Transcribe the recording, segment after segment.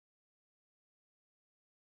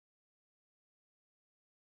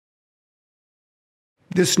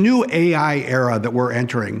This new AI era that we're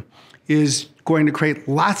entering is going to create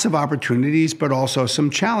lots of opportunities, but also some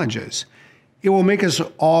challenges. It will make us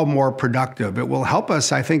all more productive. It will help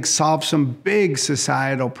us, I think, solve some big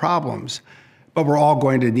societal problems. But we're all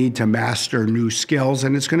going to need to master new skills,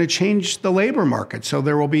 and it's going to change the labor market. So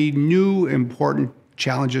there will be new important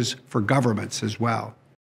challenges for governments as well.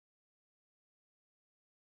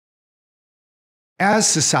 As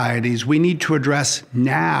societies, we need to address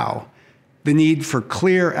now the need for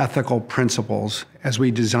clear ethical principles as we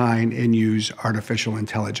design and use artificial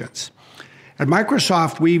intelligence. At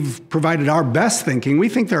Microsoft, we've provided our best thinking. We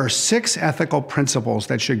think there are 6 ethical principles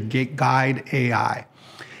that should guide AI.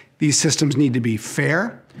 These systems need to be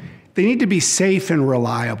fair. They need to be safe and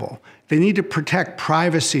reliable. They need to protect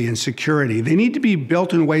privacy and security. They need to be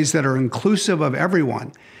built in ways that are inclusive of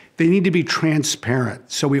everyone. They need to be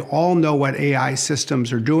transparent so we all know what AI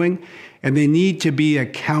systems are doing, and they need to be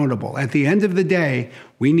accountable. At the end of the day,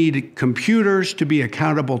 we need computers to be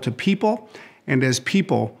accountable to people, and as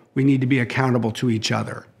people, we need to be accountable to each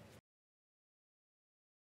other.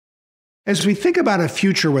 As we think about a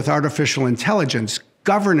future with artificial intelligence,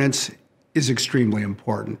 governance is extremely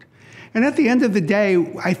important. And at the end of the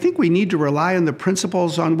day, I think we need to rely on the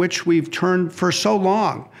principles on which we've turned for so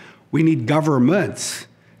long. We need governments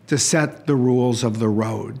to set the rules of the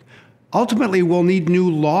road. Ultimately, we'll need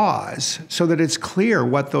new laws so that it's clear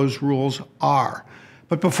what those rules are.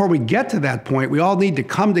 But before we get to that point, we all need to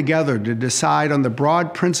come together to decide on the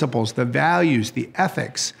broad principles, the values, the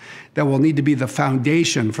ethics that will need to be the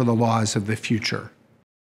foundation for the laws of the future.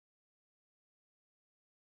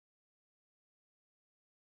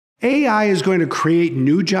 AI is going to create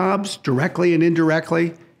new jobs directly and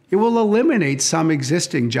indirectly. It will eliminate some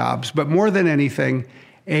existing jobs, but more than anything,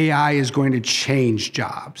 AI is going to change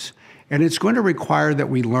jobs. And it's going to require that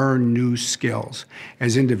we learn new skills.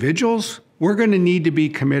 As individuals, we're going to need to be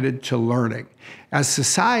committed to learning. As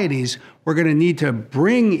societies, we're going to need to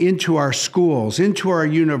bring into our schools, into our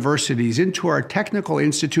universities, into our technical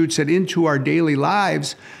institutes, and into our daily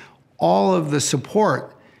lives all of the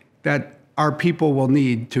support that our people will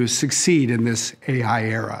need to succeed in this AI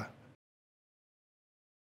era.